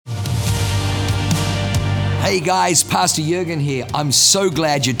Hey guys, Pastor Jurgen here. I'm so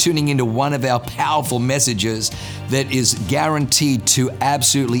glad you're tuning into one of our powerful messages that is guaranteed to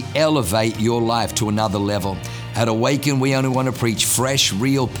absolutely elevate your life to another level. At Awaken, we only want to preach fresh,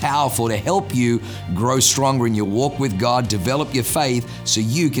 real, powerful to help you grow stronger in your walk with God, develop your faith so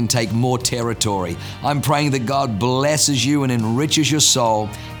you can take more territory. I'm praying that God blesses you and enriches your soul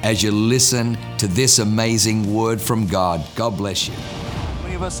as you listen to this amazing word from God. God bless you.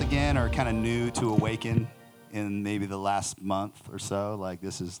 Many of us, again, are kind of new to Awaken in maybe the last month or so. Like,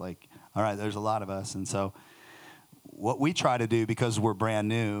 this is like, all right, there's a lot of us. And so what we try to do, because we're brand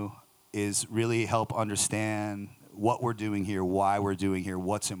new, is really help understand what we're doing here, why we're doing here,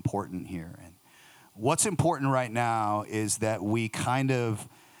 what's important here. And what's important right now is that we kind of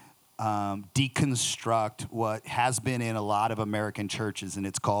deconstruct what has been in a lot of American churches, and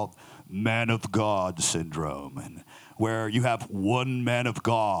it's called man of God syndrome, and where you have one man of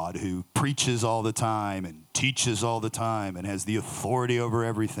God who preaches all the time and teaches all the time and has the authority over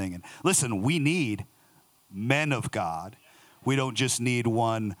everything. And listen, we need men of God. We don't just need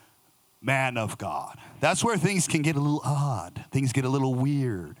one man of God. That's where things can get a little odd. Things get a little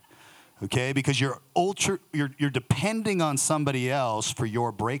weird, okay? Because you're depending on somebody else for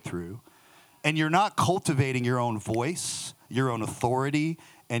your breakthrough, and you're not cultivating your own voice, your own authority,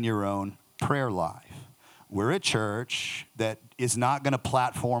 and your own prayer life. We're a church that is not going to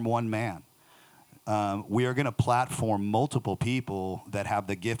platform one man. We are going to platform multiple people that have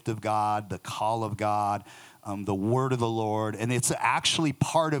the gift of God, the call of God, the word of the Lord, and it's actually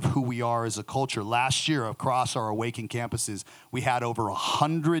part of who we are as a culture. Last year, across our Awaken campuses, we had over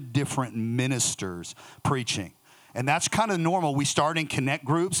 100 different ministers preaching. And that's kind of normal. We start in connect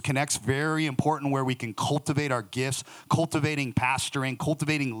groups. Connect's very important, where we can cultivate our gifts, cultivating pastoring,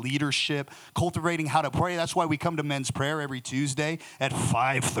 cultivating leadership, cultivating how to pray. That's why we come to men's prayer every Tuesday at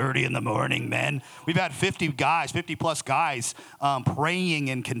 5:30 in the morning, men. We've had 50 plus guys praying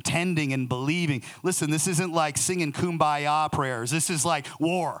and contending and believing. Listen, this isn't like singing kumbaya prayers. This is like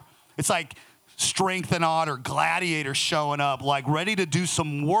war. It's like strength and honor, gladiators showing up, like ready to do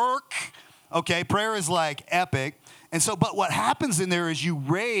some work. Okay, prayer is like epic. And so, but what happens in there is you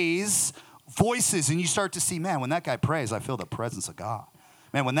raise voices and you start to see, man, when that guy prays, I feel the presence of God.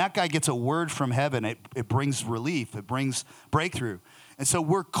 Man, when that guy gets a word from heaven, it brings relief, it brings breakthrough. And so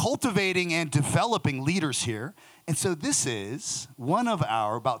we're cultivating and developing leaders here. And so this is one of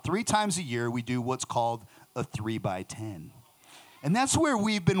our, about 3 times a year, we do what's called a 3x10. And that's where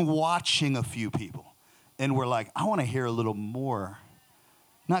we've been watching a few people. And we're like, I want to hear a little more.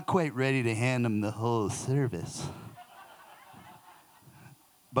 Not quite ready to hand them the whole service.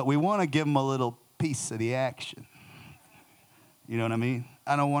 But we want to give them a little piece of the action. You know what I mean?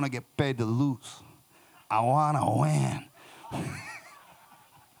 I don't want to get paid to lose. I want to win.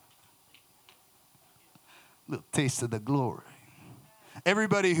 Little taste of the glory.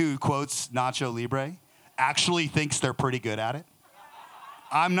 Everybody who quotes Nacho Libre actually thinks they're pretty good at it.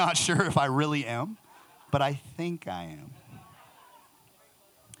 I'm not sure if I really am, but I think I am.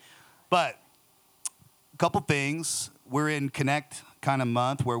 But a couple things. We're in Connect kind of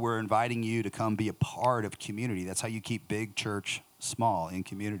month where we're inviting you to come be a part of community. That's how you keep big church small, in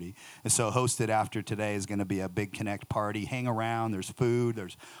community. And so hosted after today is going to be a big Connect party. Hang around. There's food.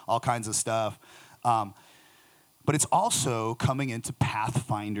 There's all kinds of stuff. But it's also coming into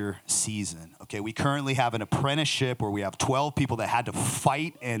Pathfinder season. Okay, we currently have an apprenticeship where we have 12 people that had to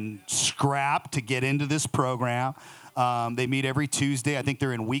fight and scrap to get into this program. They meet every Tuesday. I think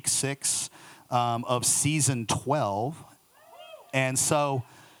they're in week 6 of season 12. And so,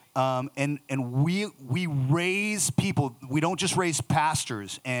 and we raise people. We don't just raise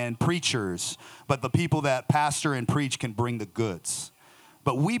pastors and preachers, but the people that pastor and preach can bring the goods.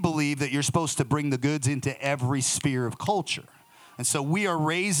 But we believe that you're supposed to bring the goods into every sphere of culture. And so we are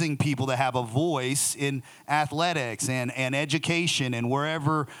raising people to have a voice in athletics and education and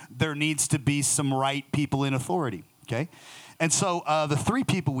wherever there needs to be some right people in authority. Okay, and so the 3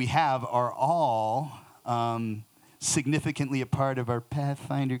 people we have are all significantly a part of our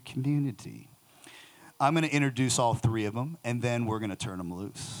Pathfinder community. I'm going to introduce all 3 of them, and then we're going to turn them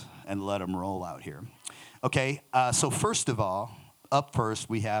loose and let them roll out here. Okay, so first of all, up first,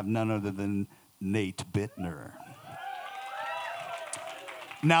 we have none other than Nate Bitner.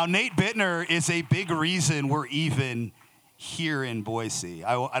 Now, Nate Bitner is a big reason we're even here in Boise.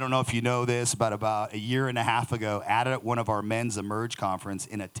 I don't know if you know this, but about a year and a half ago, at one of our men's Emerge conference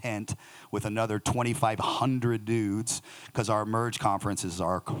in a tent with another 2,500 dudes, because our Emerge conferences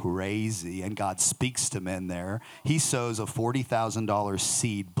are crazy, and God speaks to men there. He sows a $40,000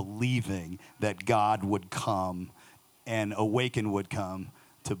 seed believing that God would come and Awaken would come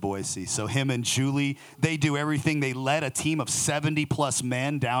to Boise. So him and Julie, they do everything. They led a team of 70 plus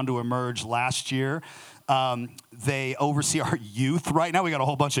men down to Emerge last year. They oversee our youth right now. We got a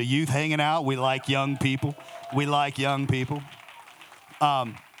whole bunch of youth hanging out. We like young people.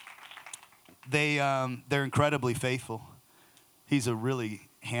 They're incredibly faithful. He's a really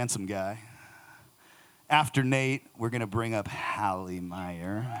handsome guy. After Nate, we're going to bring up Halle,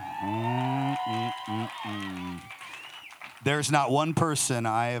 Maher. There's not one person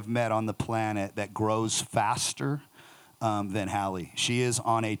I have met on the planet that grows faster than Halle. She is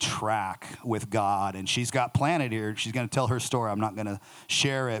on a track with God, and she's got planted here. She's going to tell her story. I'm not going to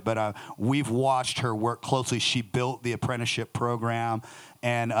share it, but we've watched her work closely. She built the apprenticeship program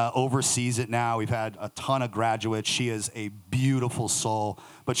and oversees it now. We've had a ton of graduates. She is a beautiful soul,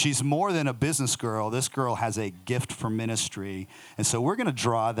 but she's more than a business girl. This girl has a gift for ministry, and so we're going to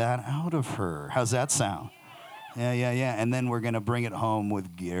draw that out of her. How's that sound? Yeah. And then we're going to bring it home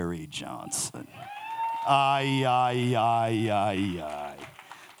with Gary Johnson.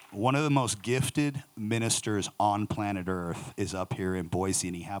 One of the most gifted ministers on planet Earth is up here in Boise,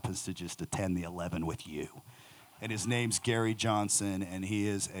 and he happens to just attend the 11 with you. And his name's Gary Johnson, and he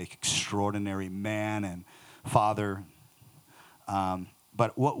is an extraordinary man and father.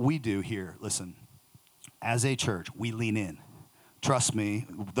 But what we do here, listen, as a church, we lean in. Trust me,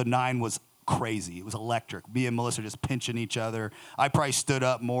 the 9 was crazy. It was electric. Me and Melissa just pinching each other. I probably stood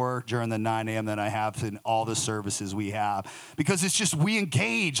up more during the 9 a.m. than I have in all the services we have, because it's just, we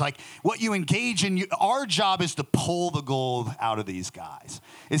engage. Like what you engage in, our job is to pull the gold out of these guys.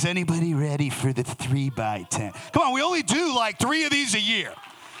 Is anybody ready for the 3x10? Come on, we only do like 3 of these a year.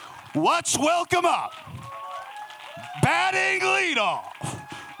 Let's welcome up, batting leadoff,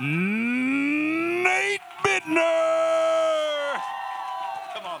 Nate Bitner.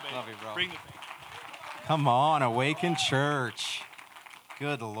 Come on, baby. Love you, bro. Bring the baby. Come on, Awaken Church.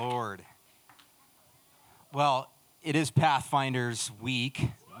 Good Lord. Well, it is Pathfinders week.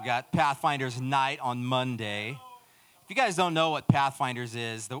 We got Pathfinders night on Monday. If you guys don't know what Pathfinders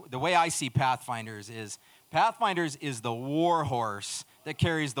is, the way I see Pathfinders is the war horse that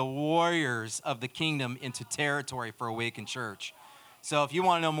carries the warriors of the kingdom into territory for Awaken Church. So if you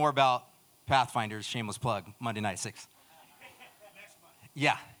want to know more about Pathfinders, shameless plug, Monday night, 6.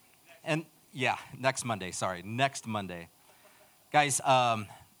 Yeah. And yeah, next Monday. Guys, the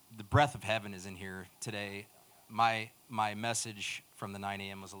breath of heaven is in here today. My message from the 9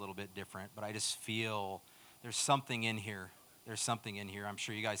 a.m. was a little bit different, but I just feel there's something in here. I'm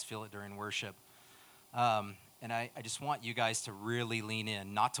sure you guys feel it during worship. And I just want you guys to really lean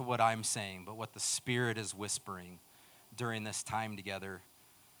in, not to what I'm saying, but what the Spirit is whispering during this time together.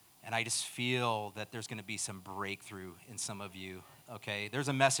 And I just feel that there's going to be some breakthrough in some of you. Okay, there's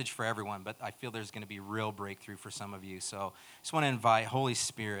a message for everyone, but I feel there's going to be real breakthrough for some of you. So I just want to invite Holy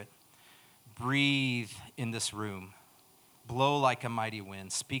Spirit, breathe in this room, blow like a mighty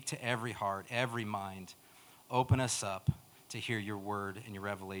wind, speak to every heart, every mind, open us up to hear your word and your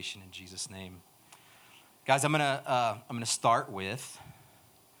revelation in Jesus' name. Guys, I'm gonna start with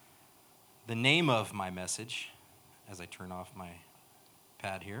the name of my message, as I turn off my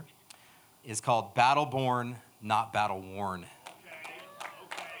pad here, is called Battle Born, Not Battle Worn.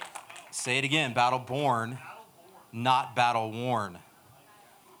 Say it again, battle born, not battle worn.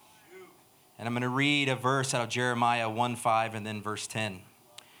 And I'm going to read a verse out of Jeremiah 1:5 and then verse 10.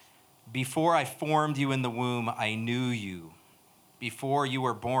 Before I formed you in the womb, I knew you. Before you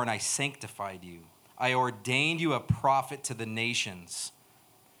were born, I sanctified you. I ordained you a prophet to the nations.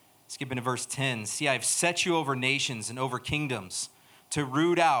 Skipping to verse 10. See, I've set you over nations and over kingdoms, to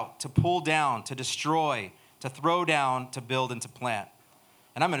root out, to pull down, to destroy, to throw down, to build, and to plant.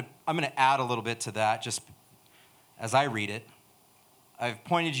 And I'm going to add a little bit to that just as I read it. I've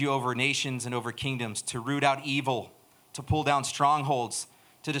appointed you over nations and over kingdoms to root out evil, to pull down strongholds,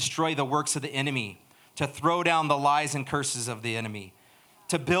 to destroy the works of the enemy, to throw down the lies and curses of the enemy,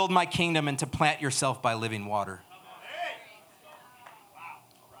 to build my kingdom and to plant yourself by living water.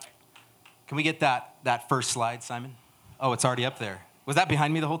 Can we get that first slide, Simon? Oh, it's already up there. Was that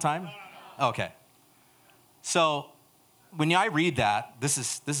behind me the whole time? Okay. So when I read that, this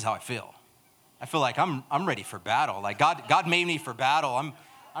is how I feel. I feel like I'm ready for battle. Like God made me for battle.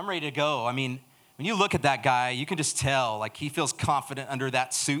 I'm ready to go. I mean, when you look at that guy, you can just tell like he feels confident under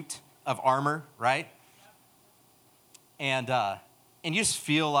that suit of armor, right? And you just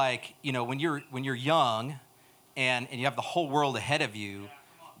feel like, you know, when you're young and you have the whole world ahead of you,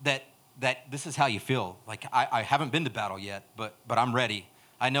 that this is how you feel. Like I haven't been to battle yet, but I'm ready.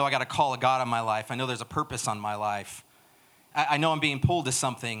 I know I got a call of God on my life. I know there's a purpose on my life. I know I'm being pulled to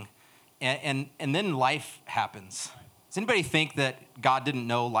something, and then life happens. Does anybody think that God didn't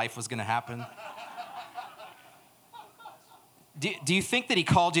know life was going to happen? Do you think that he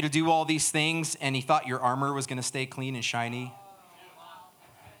called you to do all these things and he thought your armor was going to stay clean and shiny?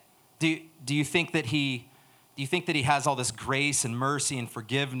 Do you think that he has all this grace and mercy and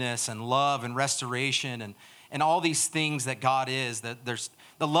forgiveness and love and restoration and all these things that God is, that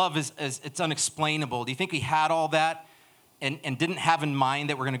the love is it's unexplainable? Do you think he had all that and didn't have in mind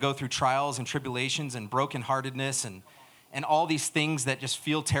that we're going to go through trials and tribulations and brokenheartedness and all these things that just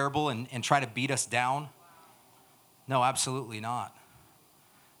feel terrible and try to beat us down? No, absolutely not.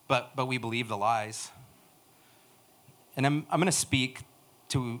 But we believe the lies. And I'm going to speak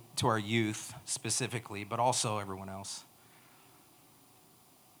to our youth specifically, but also everyone else.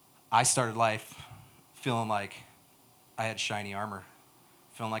 I started life feeling like I had shiny armor,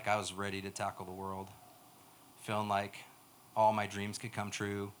 feeling like I was ready to tackle the world, feeling like all my dreams could come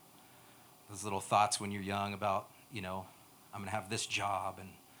true. Those little thoughts when you're young about, I'm going to have this job and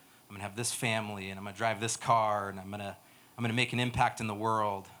I'm going to have this family and I'm going to drive this car and I'm going to make an impact in the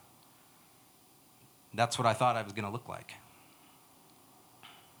world. That's what I thought I was going to look like.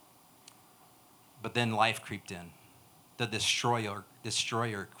 But then life creeped in. The destroyer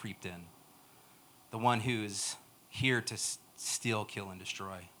creeped in. The one who is here to steal, kill, and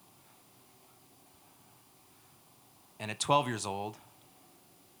destroy. And at 12 years old,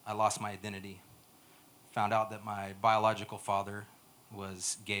 I lost my identity. Found out that my biological father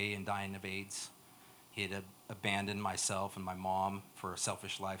was gay and dying of AIDS. He had abandoned myself and my mom for a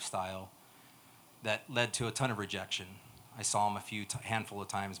selfish lifestyle that led to a ton of rejection. I saw him handful of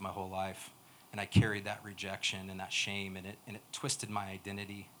times my whole life. And I carried that rejection and that shame, and it twisted my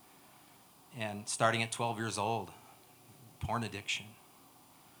identity. And starting at 12 years old, porn addiction,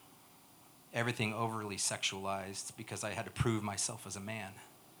 everything overly sexualized because I had to prove myself as a man.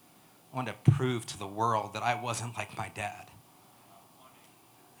 I wanted to prove to the world that I wasn't like my dad.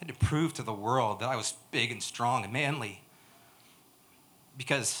 I had to prove to the world that I was big and strong and manly.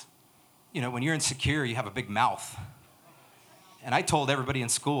 Because, when you're insecure, you have a big mouth. And I told everybody in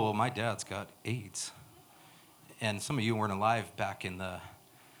school, my dad's got AIDS. And some of you weren't alive back in the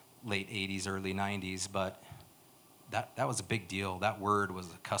late 80s, early 90s, but that was a big deal. That word was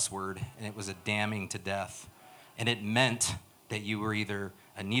a cuss word, and it was a damning to death. And it meant that you were either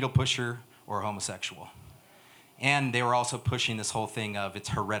a needle pusher or a homosexual. And they were also pushing this whole thing of it's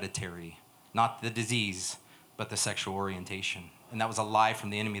hereditary, not the disease, but the sexual orientation. And that was a lie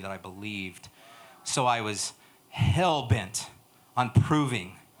from the enemy that I believed. So I was hell-bent on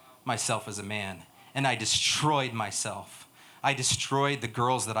proving myself as a man. And I destroyed myself. I destroyed the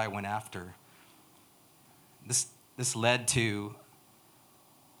girls that I went after. This led to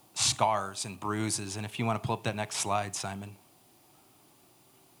scars and bruises. And if you want to pull up that next slide, Simon.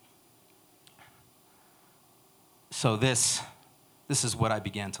 So this is what I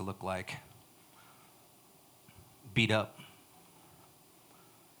began to look like. Beat up.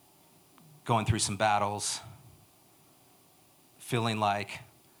 Going through some battles. Feeling like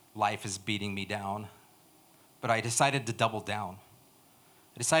life is beating me down. But I decided to double down.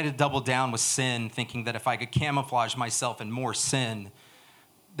 I decided to double down with sin, thinking that if I could camouflage myself in more sin,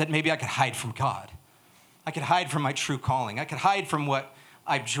 that maybe I could hide from God. I could hide from my true calling. I could hide from what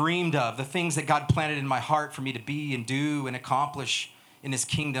I've dreamed of, the things that God planted in my heart for me to be and do and accomplish in his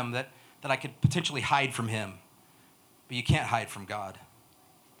kingdom, that I could potentially hide from him. But you can't hide from God.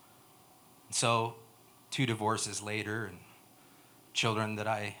 And so 2 divorces later, and children that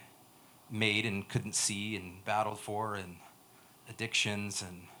I made and couldn't see and battled for, and addictions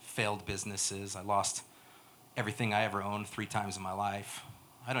and failed businesses. I lost everything I ever owned 3 times in my life.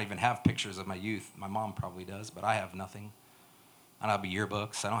 I don't even have pictures of my youth. My mom probably does, but I have nothing. I don't have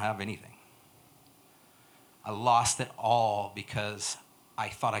yearbooks. I don't have anything. I lost it all because I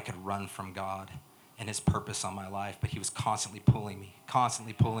thought I could run from God and his purpose on my life, but he was constantly pulling me,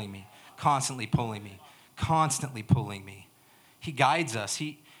 constantly pulling me, constantly pulling me, constantly pulling me. He guides us.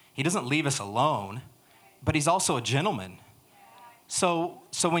 He doesn't leave us alone, but he's also a gentleman. So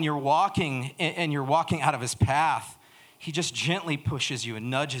when you're walking and you're walking out of his path, he just gently pushes you and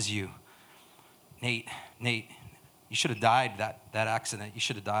nudges you. Nate, you should have died that accident. You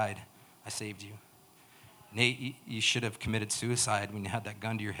should have died. I saved you. Nate, you should have committed suicide when you had that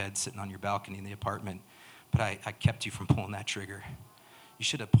gun to your head sitting on your balcony in the apartment, but I kept you from pulling that trigger. You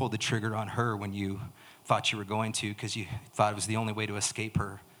should have pulled the trigger on her when you thought you were going to because you thought it was the only way to escape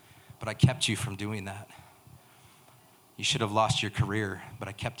her, but I kept you from doing that. You should have lost your career, but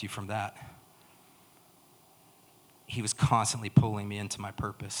I kept you from that. He was constantly pulling me into my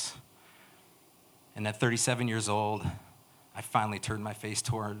purpose. And at 37 years old, I finally turned my face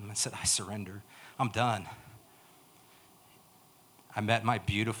toward him and said, I surrender. I'm done. I met my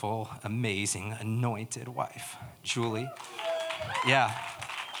beautiful, amazing, anointed wife, Julie. Yeah.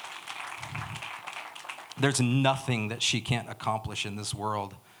 There's nothing that she can't accomplish in this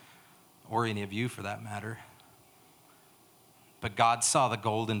world, or any of you for that matter. But God saw the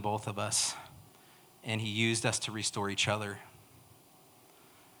gold in both of us, and he used us to restore each other.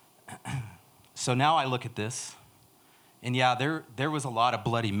 So now I look at this, and yeah, there was a lot of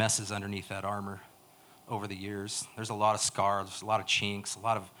bloody messes underneath that armor over the years. There's a lot of scars, a lot of chinks, a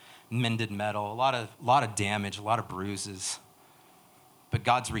lot of mended metal, a lot of damage, a lot of bruises. But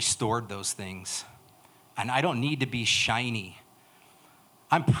God's restored those things. And I don't need to be shiny.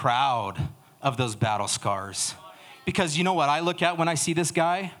 I'm proud of those battle scars. Because you know what I look at when I see this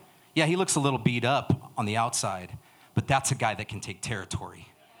guy? Yeah, he looks a little beat up on the outside, but that's a guy that can take territory.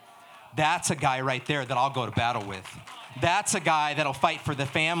 That's a guy right there that I'll go to battle with. That's a guy that'll fight for the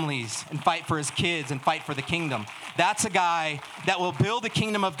families and fight for his kids and fight for the kingdom. That's a guy that will build the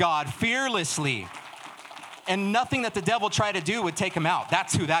kingdom of God fearlessly. And nothing that the devil tried to do would take him out.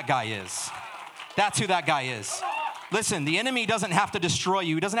 That's who that guy is. That's who that guy is. Listen, the enemy doesn't have to destroy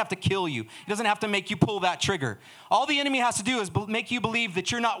you. He doesn't have to kill you. He doesn't have to make you pull that trigger. All the enemy has to do is make you believe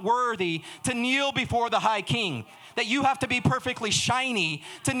that you're not worthy to kneel before the high king, that you have to be perfectly shiny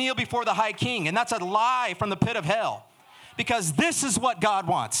to kneel before the high king. And that's a lie from the pit of hell, because this is what God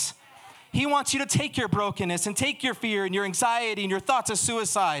wants. He wants you to take your brokenness and take your fear and your anxiety and your thoughts of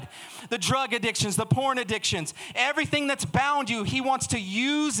suicide, the drug addictions, the porn addictions, everything that's bound you. He wants to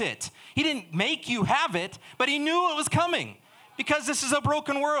use it. He didn't make you have it, but he knew it was coming, because this is a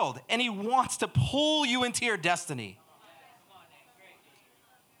broken world, and he wants to pull you into your destiny.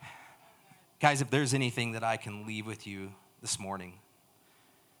 Guys, if there's anything that I can leave with you this morning,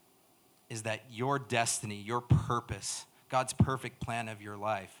 is that your destiny, your purpose, God's perfect plan of your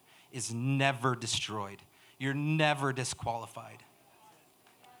life is never destroyed. You're never disqualified.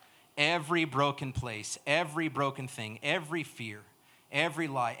 Every broken place, every broken thing, every fear, every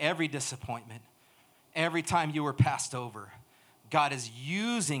lie, every disappointment, every time you were passed over, God is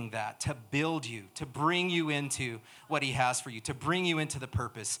using that to build you, to bring you into what he has for you, to bring you into the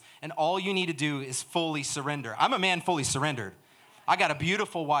purpose. And all you need to do is fully surrender. I'm a man fully surrendered. I got a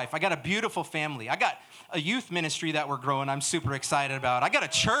beautiful wife. I got a beautiful family. I got a youth ministry that we're growing I'm super excited about. I got a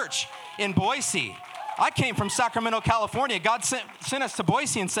church in Boise. I came from Sacramento, California. God sent us to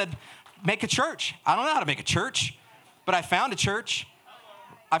Boise and said, make a church. I don't know how to make a church, but I found a church.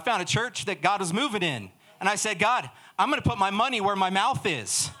 I found a church that God was moving in. And I said, God, I'm going to put my money where my mouth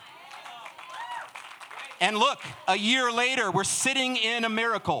is. And look, a year later, we're sitting in a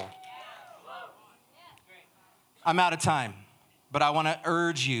miracle. I'm out of time. But I want to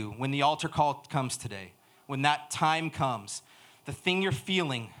urge you, when the altar call comes today, when that time comes, the thing you're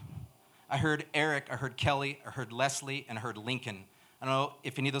feeling, I heard Eric, I heard Kelly, I heard Leslie, and I heard Lincoln. I don't know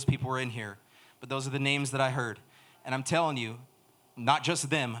if any of those people were in here, but those are the names that I heard. And I'm telling you, not just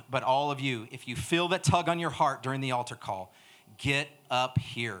them, but all of you, if you feel that tug on your heart during the altar call, get up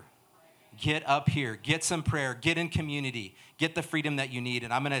here. Get up here. Get some prayer. Get in community. Get the freedom that you need.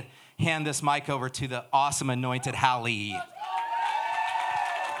 And I'm going to hand this mic over to the awesome anointed Halle.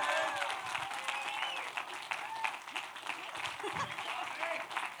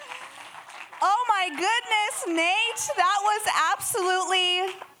 Oh my goodness, Nate, that was absolutely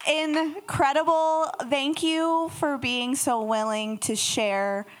incredible. Thank you for being so willing to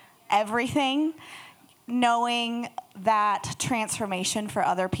share everything, knowing that transformation for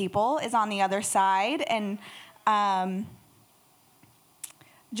other people is on the other side, and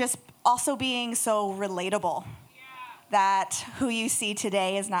just also being so relatable. That who you see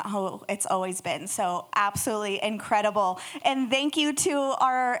today is not who it's always been. So absolutely incredible. And thank you to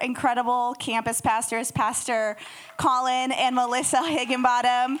our incredible campus pastors, Pastor Colin and Melissa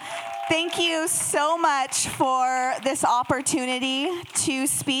Higginbottom. Thank you so much for this opportunity to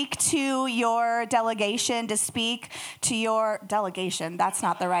speak to your delegation, to speak to your delegation. That's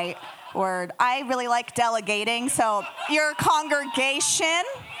not the right word. I really like delegating. So your congregation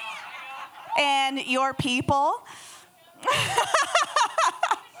and your people.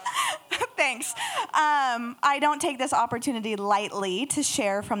 Thanks. I don't take this opportunity lightly to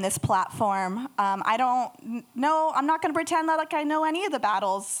share from this platform. I don't know, I'm not going to pretend that like I know any of the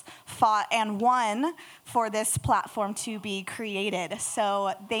battles fought and won for this platform to be created.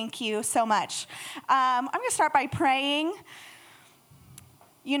 So thank you so much. I'm going to start by praying.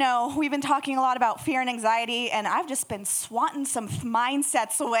 You know, we've been talking a lot about fear and anxiety, and I've just been swatting some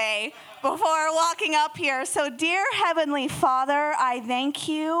mindsets away before walking up here. So, dear Heavenly Father, I thank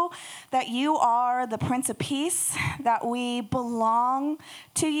you that you are the Prince of Peace, that we belong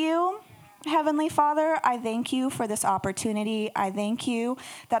to you, Heavenly Father, I thank you for this opportunity. I thank you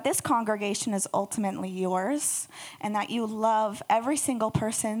that this congregation is ultimately yours and that you love every single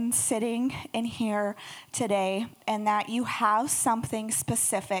person sitting in here today and that you have something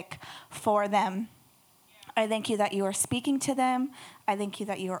specific for them. I thank you that you are speaking to them. I thank you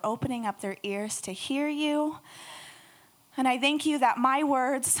that you are opening up their ears to hear you. And I thank you that my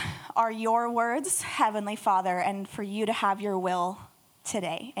words are your words, Heavenly Father, and for you to have your will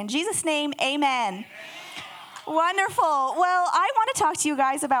today. In Jesus' name, amen. Wonderful. Well, I want to talk to you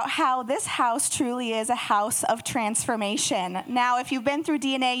guys about how this house truly is a house of transformation. Now, if you've been through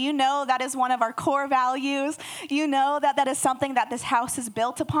DNA, you know that is one of our core values. You know that that is something that this house is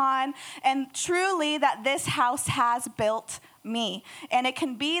built upon, and truly that this house has built me. And it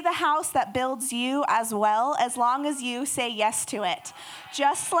can be the house that builds you as well, as long as you say yes to it.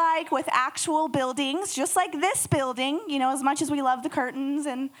 Just like with actual buildings, just like this building, you know, as much as we love the curtains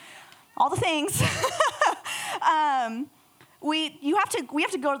and all the things, we have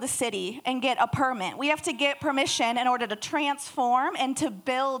to go to the city and get a permit. We have to get permission in order to transform and to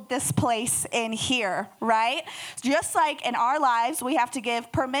build this place in here, right? Just like in our lives, we have to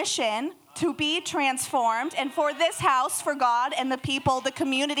give permission to be transformed, and for this house, for God and the people, the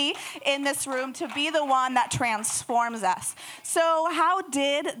community in this room to be the one that transforms us. So how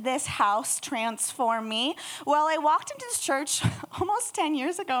did this house transform me? Well, I walked into this church almost 10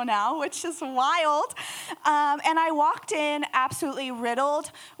 years ago now, which is wild, and I walked in absolutely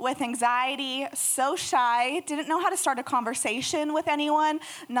riddled with anxiety, so shy, didn't know how to start a conversation with anyone,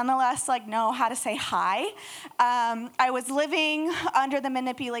 nonetheless, know how to say hi. I was living under the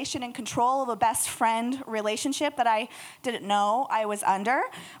manipulation and control of a best friend relationship that I didn't know I was under.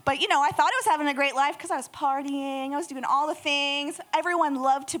 But, I thought I was having a great life because I was partying, I was doing all the things. Everyone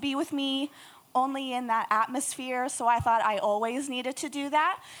loved to be with me only in that atmosphere, so I thought I always needed to do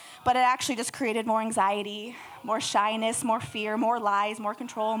that. But it actually just created more anxiety, more shyness, more fear, more lies, more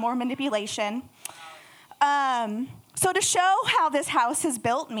control, more manipulation. So to show how this house has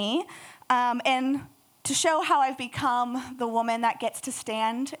built me, and to show how I've become the woman that gets to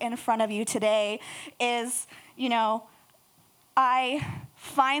stand in front of you today is, I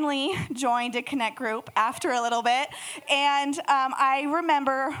finally joined a Connect group after a little bit, and I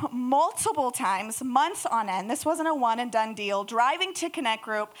remember multiple times, months on end, this wasn't a one and done deal, driving to Connect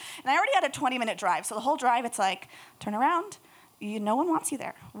group, and I already had a 20-minute drive, so the whole drive, it's like, turn around, no one wants you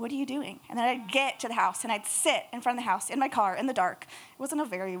there. What are you doing? And then I'd get to the house, and I'd sit in front of the house in my car in the dark. It wasn't a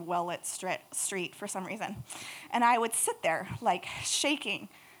very well-lit street for some reason. And I would sit there, shaking.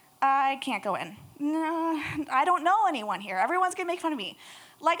 I can't go in. No, I don't know anyone here. Everyone's going to make fun of me.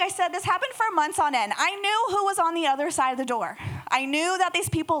 Like I said, this happened for months on end. I knew who was on the other side of the door. I knew that these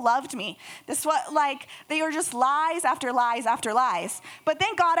people loved me. They were just lies after lies after lies. But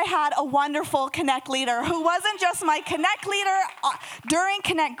thank God I had a wonderful Connect leader who wasn't just my Connect leader during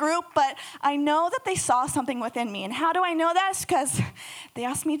Connect group, but I know that they saw something within me. And how do I know that? Because they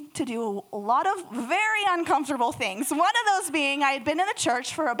asked me to do a lot of very uncomfortable things. One of those being I had been in the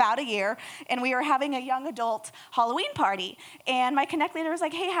church for about a year, and we were having a young adult Halloween party. And my Connect leader was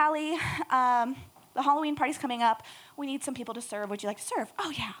like, hey, Halle, the Halloween party's coming up. We need some people to serve. Would you like to serve?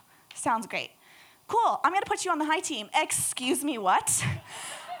 Oh, yeah. Sounds great. Cool. I'm going to put you on the high team. Excuse me, what?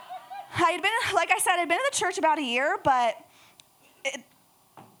 I'd been in the church about a year, but it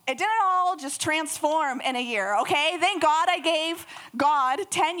didn't all just transform in a year, okay? Thank God I gave God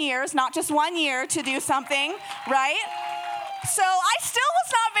 10 years, not just 1 year, to do something, right? So I still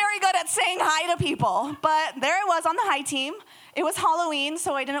was not very good at saying hi to people, but there I was on the high team. It was Halloween,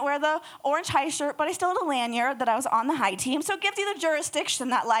 so I didn't wear the orange high shirt, but I still had a lanyard that I was on the high team. So it gives you the jurisdiction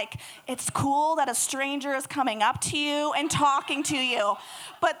that, it's cool that a stranger is coming up to you and talking to you.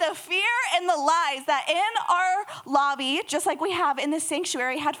 But the fear and the lies that in our lobby, just like we have in the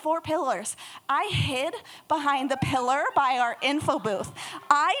sanctuary, had 4 pillars. I hid behind the pillar by our info booth.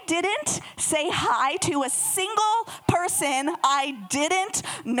 I didn't say hi to a single person I didn't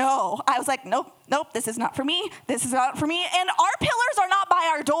know. I was like, nope, this is not for me. This is not for me. And our pillars are not by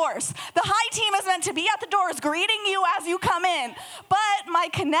our doors. The high team is meant to be at the doors greeting you as you come in. But my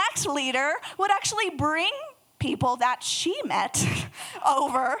Connect leader would actually bring people that she met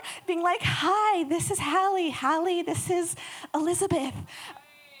over, being like, hi, this is Halle. Halle, this is Elizabeth.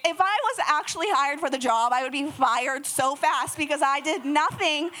 If I was actually hired for the job, I would be fired so fast because I did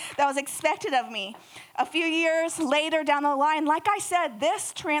nothing that was expected of me. A few years later down the line, like I said,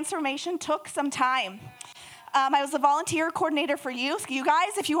 this transformation took some time. I was a volunteer coordinator for youth. You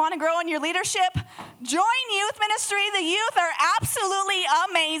guys, if you want to grow in your leadership, join youth ministry. The youth are absolutely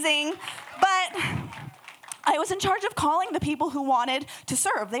amazing. But I was in charge of calling the people who wanted to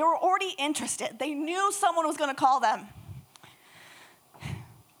serve. They were already interested. They knew someone was going to call them.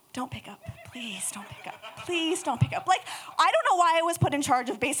 Don't pick up. Please don't pick up. Please don't pick up. Like, I don't know why I was put in charge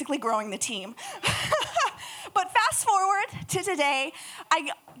of basically growing the team. But fast forward to today, I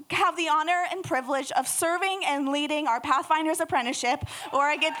have the honor and privilege of serving and leading our Pathfinders apprenticeship, where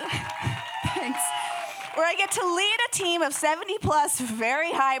I get, thanks, where I get to lead a team of 70 plus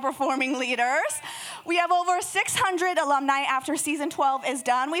very high performing leaders. We have over 600 alumni after season 12 is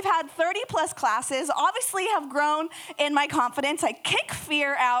done. We've had 30 plus classes, obviously have grown in my confidence. I kick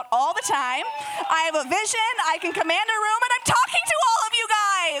fear out all the time. I have a vision, I can command a room, and I'm talking to all of you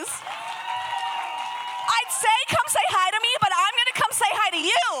guys. I'd say come say hi to me, but I'm gonna come say hi to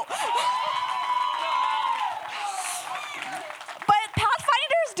you. But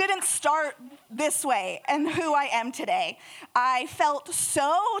Pathfinders didn't start this way and who I am today. I felt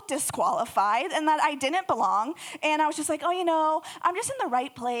so disqualified and that I didn't belong. And I was just like, oh, I'm just in the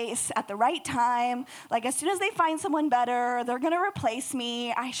right place at the right time. Like, as soon as they find someone better, they're going to replace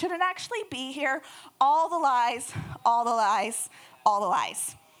me. I shouldn't actually be here. All the lies, all the lies, all the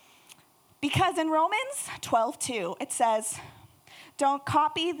lies. Because in Romans 12:2, it says, don't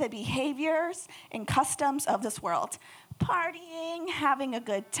copy the behaviors and customs of this world. Partying, having a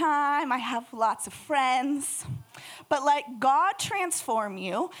good time. I have lots of friends. But let God transform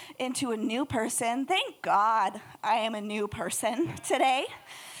you into a new person. Thank God I am a new person today.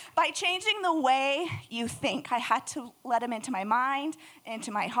 By changing the way you think, I had to let him into my mind,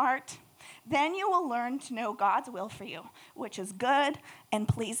 into my heart. Then you will learn to know God's will for you, which is good and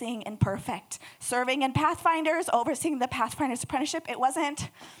pleasing and perfect. Serving in Pathfinders, overseeing the Pathfinders apprenticeship, it wasn't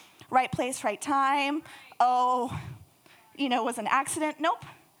right place, right time. It was an accident. Nope.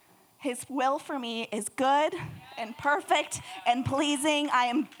 His will for me is good and perfect and pleasing. I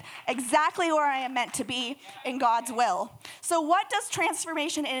am exactly where I am meant to be in God's will. So what does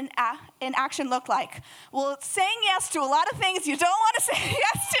transformation in action look like? Well, it's saying yes to a lot of things you don't want to say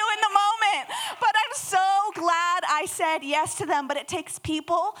yes to in the moment. But I'm so glad I said yes to them. But it takes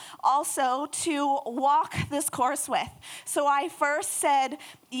people also to walk this course with. So I first said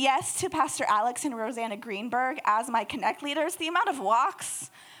yes to Pastor Alex and Rosanna Greenberg as my Connect leaders. The amount of walks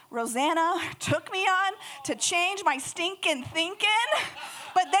Rosanna took me on to change my stinking thinking.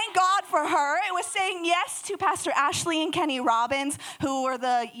 But thank God for her. It was saying yes to Pastor Ashley and Kenny Robbins, who were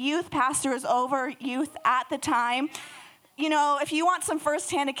the youth pastors over youth at the time. If you want some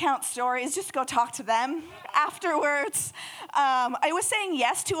firsthand account stories, just go talk to them afterwards. I was saying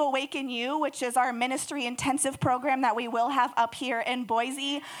yes to Awaken You, which is our ministry intensive program that we will have up here in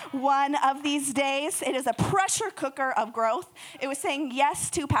Boise one of these days. It is a pressure cooker of growth. It was saying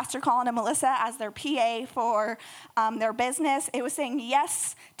yes to Pastor Colin and Melissa as their PA for their business. It was saying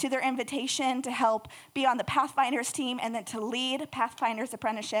yes to their invitation to help be on the Pathfinders team and then to lead Pathfinders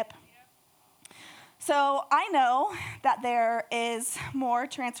apprenticeship. So I know that there is more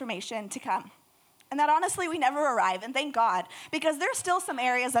transformation to come. And that honestly, we never arrive, and thank God, because there's still some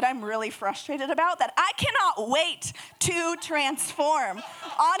areas that I'm really frustrated about that I cannot wait to transform.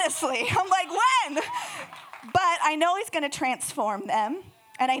 Honestly, I'm like, when? But I know he's going to transform them,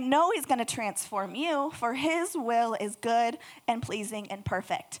 and I know he's going to transform you, for his will is good and pleasing and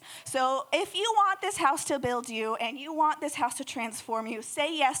perfect. So if you want this house to build you and you want this house to transform you,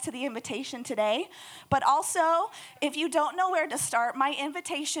 say yes to the invitation today. But also, if you don't know where to start, my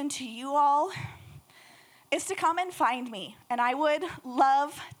invitation to you all is to come and find me, and I would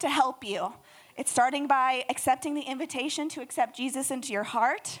love to help you. It's starting by accepting the invitation to accept Jesus into your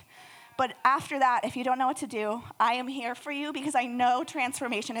heart. But after that, if you don't know what to do, I am here for you because I know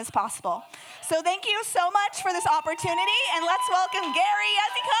transformation is possible. So thank you so much for this opportunity, and let's welcome Gary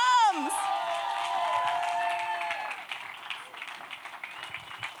as he comes.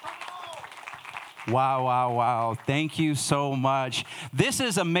 Wow. Thank you so much. This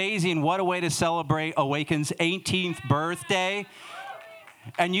is amazing. What a way to celebrate Awaken's 18th birthday.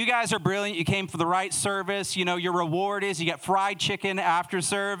 And you guys are brilliant. You came for the right service. Your reward is you get fried chicken after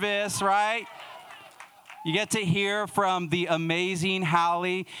service, right? You get to hear from the amazing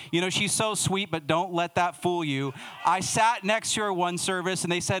Halle. She's so sweet, but don't let that fool you. I sat next to her one service,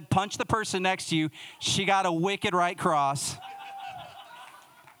 and they said, punch the person next to you. She got a wicked right cross.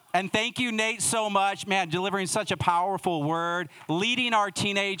 And thank you, Nate, so much, man, delivering such a powerful word, leading our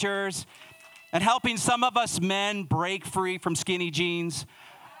teenagers, and helping some of us men break free from skinny jeans.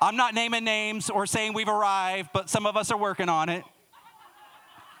 I'm not naming names or saying we've arrived, but some of us are working on it.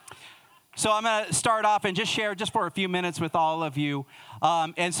 So I'm going to start off and just share just for a few minutes with all of you.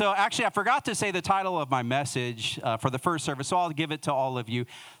 And so actually, I forgot to say the title of my message for the first service, so I'll give it to all of you.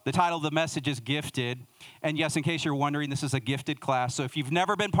 The title of the message is Gifted. And yes, in case you're wondering, this is a gifted class. So if you've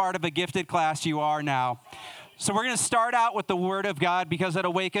never been part of a gifted class, you are now. So we're going to start out with the Word of God because at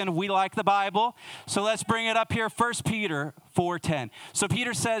Awaken, we like the Bible. So let's bring it up here, 1 Peter 4:10. So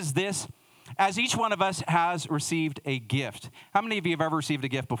Peter says this, as each one of us has received a gift. How many of you have ever received a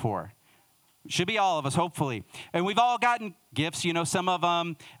gift before? Should be all of us, hopefully. And we've all gotten gifts. You know, some of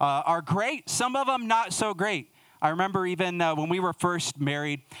them are great, some of them not so great. I remember even when we were first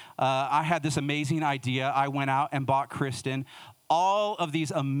married, I had this amazing idea. I went out and bought Kristen all of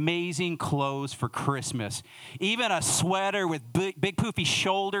these amazing clothes for Christmas. Even a sweater with big poofy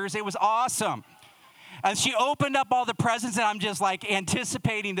shoulders. It was awesome. And she opened up all the presents, and I'm just like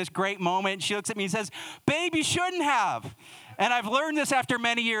anticipating this great moment. She looks at me and says, "Babe, you shouldn't have." And I've learned this after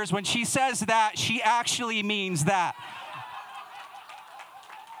many years. When she says that, she actually means that.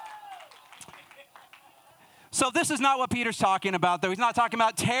 So this is not what Peter's talking about, though. He's not talking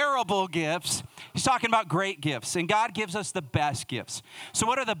about terrible gifts. He's talking about great gifts. And God gives us the best gifts. So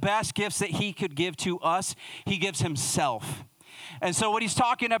what are the best gifts that he could give to us? He gives himself. And so what he's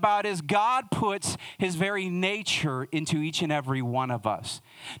talking about is God puts his very nature into each and every one of us.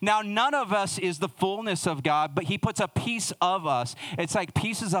 Now, none of us is the fullness of God, but he puts a piece of us. It's like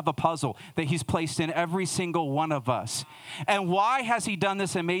pieces of a puzzle that he's placed in every single one of us. And why has he done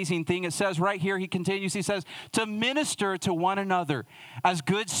this amazing thing? It says right here, he continues, he says, to minister to one another as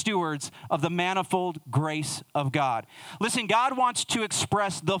good stewards of the manifold grace of God. Listen, God wants to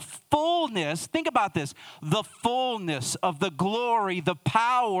express the fullness, think about this, the fullness of the glory, the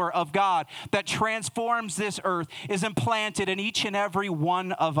power of God that transforms this earth is implanted in each and every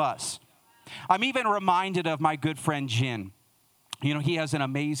one of us. I'm even reminded of my good friend Jin. You know, he has an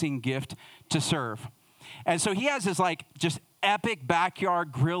amazing gift to serve. And so he has this like just epic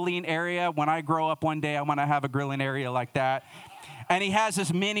backyard grilling area. When I grow up one day, I want to have a grilling area like that. And he has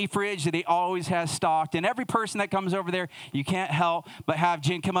this mini fridge that he always has stocked. And every person that comes over there, you can't help but have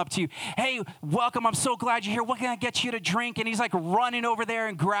Jen come up to you. Hey, welcome. I'm so glad you're here. What can I get you to drink? And he's like running over there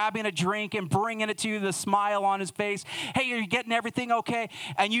and grabbing a drink and bringing it to you, the smile on his face. Hey, are you getting everything okay?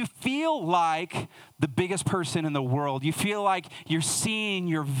 And you feel like the biggest person in the world. You feel like you're seen,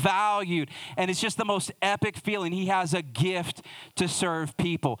 you're valued. And it's just the most epic feeling. He has a gift to serve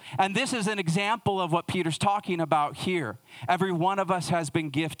people. And this is an example of what Peter's talking about here. Every one of us has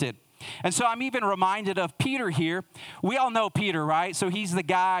been gifted. And so I'm even reminded of Peter here. We all know Peter, right? So he's the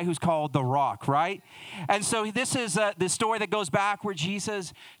guy who's called the Rock, right? And so this is the story that goes back where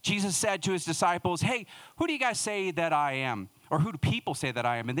Jesus said to his disciples, hey, who do you guys say that I am? Or who do people say that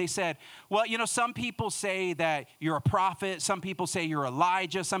I am? And they said, well, you know, some people say that you're a prophet. Some people say you're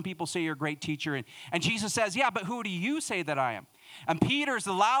Elijah. Some people say you're a great teacher. And Jesus says, yeah, but who do you say that I am? And Peter's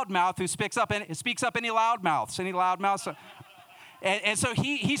the loudmouth who speaks up any loudmouths? Any loudmouths? And so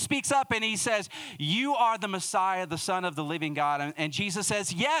he speaks up and he says, you are the Messiah, the Son of the living God. And Jesus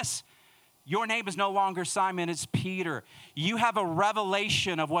says, yes, your name is no longer Simon, it's Peter. You have a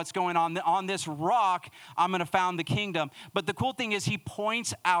revelation of what's going on. On this rock, I'm going to found the kingdom. But the cool thing is he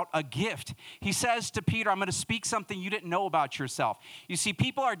points out a gift. He says to Peter, I'm going to speak something you didn't know about yourself. You see,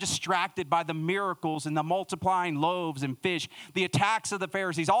 people are distracted by the miracles and the multiplying loaves and fish, the attacks of the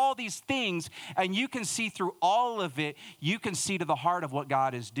Pharisees, all these things, and you can see through all of it, you can see to the heart of what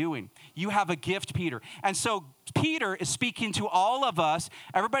God is doing. You have a gift, Peter. And so Peter is speaking to all of us.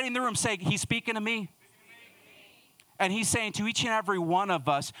 Everybody in the room say, he's speaking to me. And he's saying to each and every one of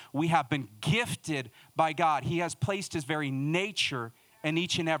us, we have been gifted by God. He has placed his very nature in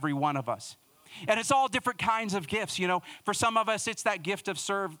each and every one of us. And it's all different kinds of gifts. You know, for some of us, it's that gift of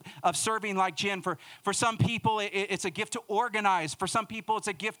serving like Jen. For some people, it's a gift to organize. For some people, it's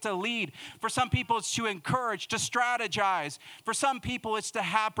a gift to lead. For some people, it's to encourage, to strategize. For some people, it's to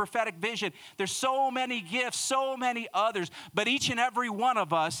have prophetic vision. There's so many gifts, so many others. But each and every one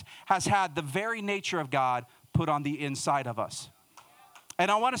of us has had the very nature of God put on the inside of us.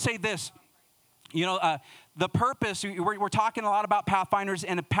 And I want to say this. You know, the purpose, we're talking a lot about Pathfinders,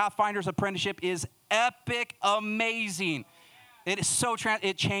 and a Pathfinder's apprenticeship is epic, amazing. It is so,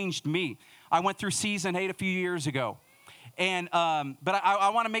 it changed me. I went through season 8 a few years ago. And, but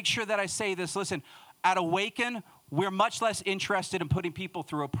I want to make sure that I say this. Listen, at Awaken, we're much less interested in putting people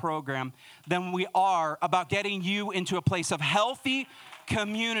through a program than we are about getting you into a place of healthy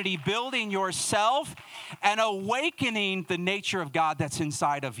community, building yourself, and awakening the nature of God that's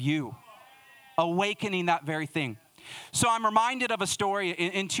inside of you. Awakening that very thing. So I'm reminded of a story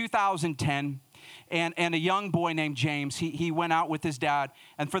in 2010. And a young boy named James, he went out with his dad.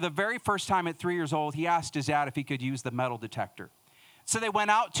 And for the very first time at 3 years old, he asked his dad if he could use the metal detector. So they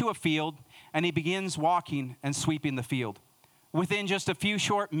went out to a field, and he begins walking and sweeping the field. Within just a few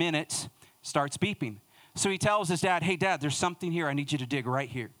short minutes, starts beeping. So he tells his dad, hey, Dad, there's something here. I need you to dig right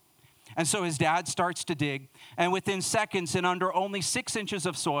here. And so his dad starts to dig, and within seconds and under only 6 inches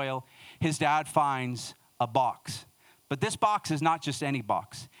of soil, his dad finds a box. But this box is not just any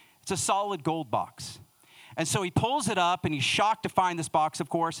box. It's a solid gold box. And so he pulls it up, and he's shocked to find this box, of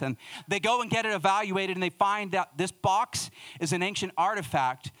course, and they go and get it evaluated, and they find that this box is an ancient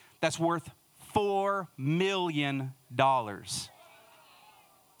artifact that's worth $4 million. $4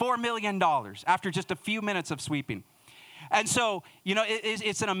 million after just a few minutes of sweeping. And so,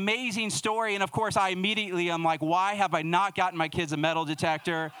 it's an amazing story. And of course, I'm like, why have I not gotten my kids a metal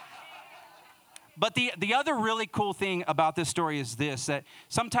detector? But the other really cool thing about this story is this, that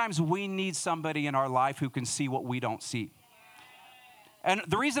sometimes we need somebody in our life who can see what we don't see. And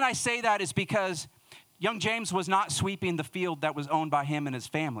the reason I say that is because young James was not sweeping the field that was owned by him and his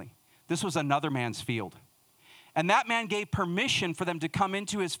family. This was another man's field. And that man gave permission for them to come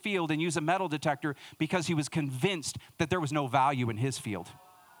into his field and use a metal detector because he was convinced that there was no value in his field.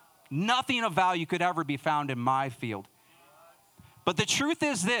 Nothing of value could ever be found in my field. But the truth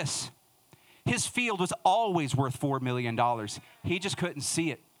is this, his field was always worth $4 million. He just couldn't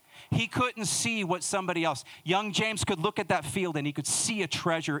see it. He couldn't see what somebody else. Young James could look at that field and he could see a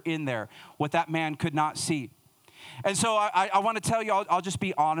treasure in there, what that man could not see. And so I want to tell you, I'll just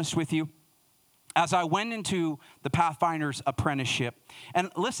be honest with you. As I went into the Pathfinders apprenticeship, and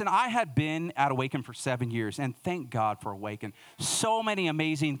listen, I had been at Awaken for 7 years, and thank God for Awaken. So many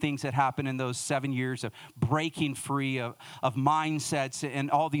amazing things that happened in those 7 years of breaking free of mindsets and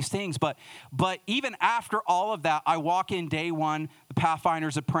all these things. But even after all of that, I walk in day one, the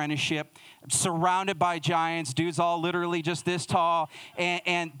Pathfinders apprenticeship, surrounded by giants, dudes all literally just this tall,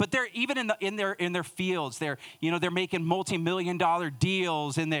 but they're even in their fields. They're making multi-million-dollar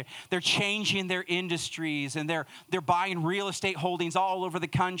deals, and they're changing their industries, and they're buying real estate holdings all over the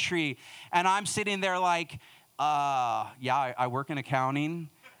country. And I'm sitting there like, I work in accounting.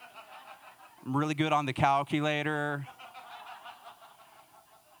 I'm really good on the calculator.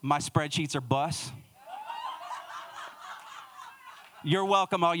 My spreadsheets are bus. You're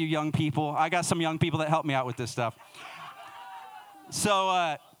welcome, all you young people. I got some young people that help me out with this stuff.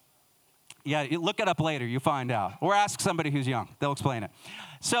 So, look it up later. You'll find out. Or ask somebody who's young. They'll explain it.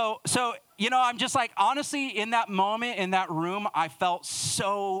 So I'm just like, honestly, in that moment, in that room, I felt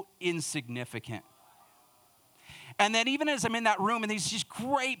so insignificant. And then even as I'm in that room, and these just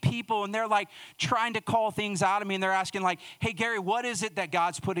great people, and they're like trying to call things out of me, and they're asking like, hey, Gary, what is it that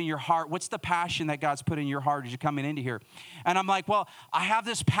God's put in your heart? What's the passion that God's put in your heart as you're coming into here? And I'm like, well, I have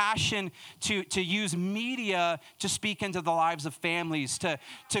this passion to use media to speak into the lives of families, to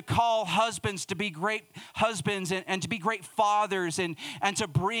call husbands to be great husbands and to be great fathers, and to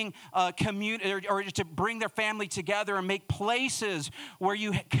bring community or to bring their family together and make places where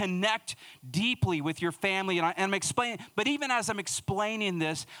you connect deeply with your family. And I'm explaining, but even as I'm explaining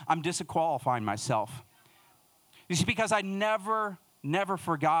this, I'm disqualifying myself. You see, because I never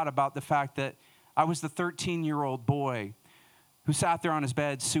forgot about the fact that I was the 13-year-old boy who sat there on his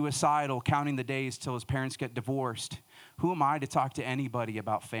bed, suicidal, counting the days till his parents get divorced. Who am I to talk to anybody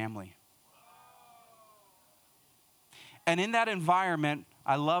about family? And in that environment,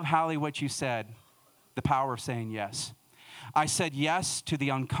 I love, Halle, what you said, the power of saying yes. I said yes to the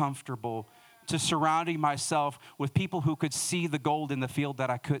uncomfortable, to surrounding myself with people who could see the gold in the field that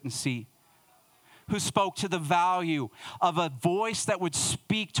I couldn't see, who spoke to the value of a voice that would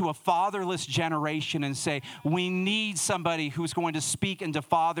speak to a fatherless generation and say, we need somebody who's going to speak into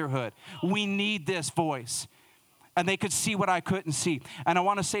fatherhood. We need this voice. And they could see what I couldn't see. And I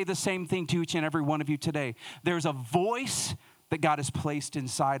want to say the same thing to each and every one of you today. There's a voice that God has placed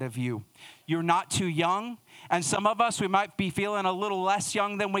inside of you. You're not too young. And some of us, we might be feeling a little less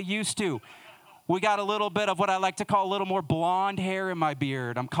young than we used to. We got a little bit of what I like to call a little more blonde hair in my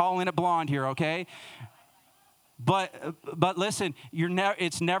beard. I'm calling it blonde here, okay? But listen,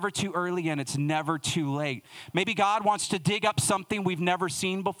 it's never too early and it's never too late. Maybe God wants to dig up something we've never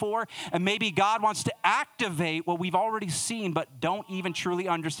seen before, and maybe God wants to activate what we've already seen but don't even truly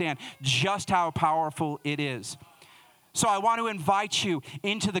understand just how powerful it is. So I want to invite you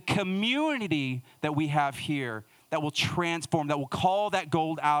into the community that we have here that will transform, that will call that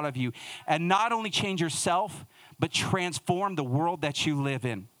gold out of you and not only change yourself, but transform the world that you live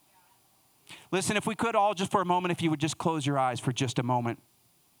in. Listen, if we could all just for a moment, if you would just close your eyes for just a moment.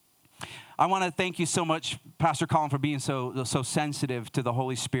 I want to thank you so much, Pastor Colin, for being so sensitive to the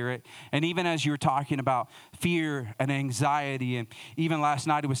Holy Spirit. And even as you were talking about fear and anxiety, and even last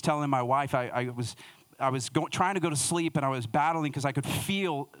night I was telling my wife, I was trying to go to sleep, and I was battling because I could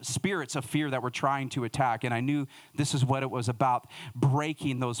feel spirits of fear that were trying to attack. And I knew this is what it was about,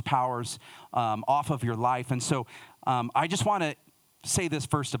 breaking those powers off of your life. And so I just want to say this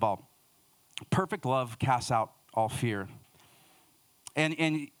first of all. Perfect love casts out all fear.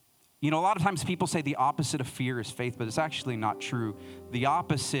 And you know, a lot of times people say the opposite of fear is faith, but it's actually not true. The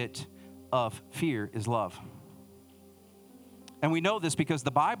opposite of fear is love. And we know this because the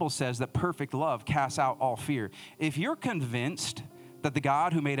Bible says that perfect love casts out all fear. If you're convinced that the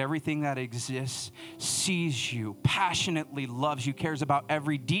God who made everything that exists sees you, passionately loves you, cares about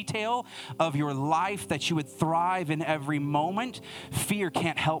every detail of your life, that you would thrive in every moment, fear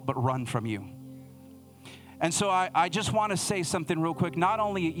can't help but run from you. And so I just want to say something real quick, not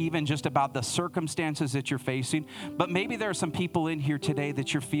only even just about the circumstances that you're facing, but maybe there are some people in here today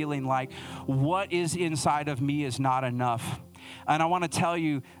that you're feeling like, what is inside of me is not enough. And I want to tell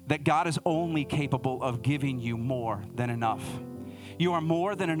you that God is only capable of giving you more than enough. You are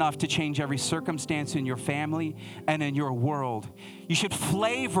more than enough to change every circumstance in your family and in your world. You should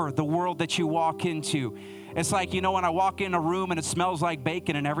flavor the world that you walk into. It's like, you know, when I walk in a room and it smells like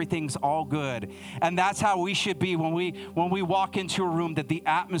bacon and everything's all good. And that's how we should be when we walk into a room, that the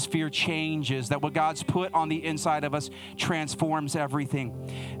atmosphere changes, that what God's put on the inside of us transforms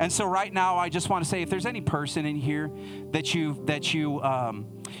everything. And so right now, I just want to say, if there's any person in here that you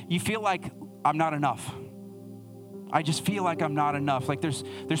feel like I'm not enough. I just feel like I'm not enough. Like there's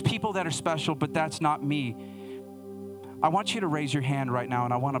people that are special, but that's not me. I want you to raise your hand right now,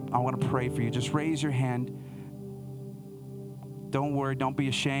 and I want to pray for you. Just raise your hand. Don't worry. Don't be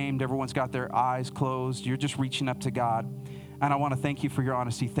ashamed. Everyone's got their eyes closed. You're just reaching up to God. And I want to thank you for your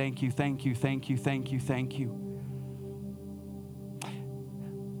honesty. Thank you, thank you, thank you, thank you, thank you.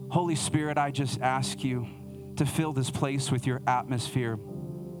 Holy Spirit, I just ask you to fill this place with your atmosphere.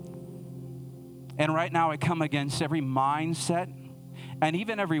 And right now I come against every mindset and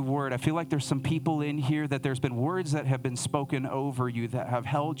even every word. I feel like there's some people in here that there's been words that have been spoken over you that have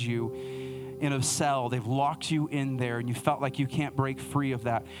held you in a cell. They've locked you in there and you felt like you can't break free of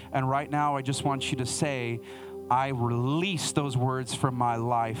that. And right now I just want you to say, I release those words from my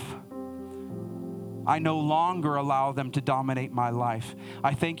life. I no longer allow them to dominate my life.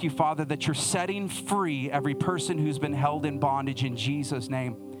 I thank you, Father, that you're setting free every person who's been held in bondage in Jesus'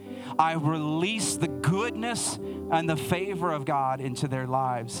 name. I release the goodness and the favor of God into their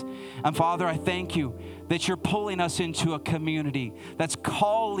lives. And Father, I thank you that you're pulling us into a community that's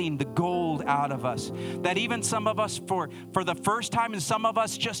calling the gold out of us. That even some of us for the first time, and some of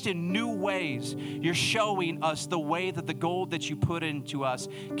us just in new ways, you're showing us the way that the gold that you put into us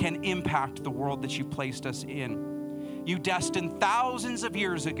can impact the world that you placed us in. You destined thousands of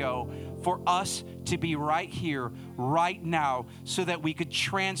years ago for us to be right here, right now, so that we could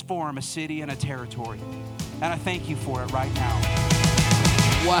transform a city and a territory. And I thank you for it right now.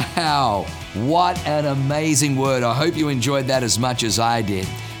 Wow, what an amazing word. I hope you enjoyed that as much as I did.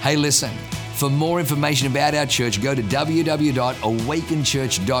 Hey, listen, for more information about our church, go to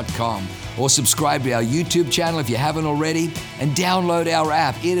www.awakenchurch.com or subscribe to our YouTube channel if you haven't already, and download our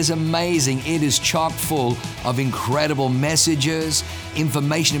app. It is amazing. It is chock full of incredible messages,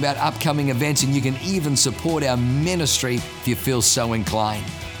 information about upcoming events, and you can even support our ministry if you feel so inclined.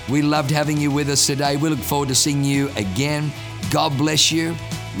 We loved having you with us today. We look forward to seeing you again. God bless you.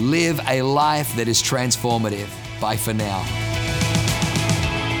 Live a life that is transformative. Bye for now.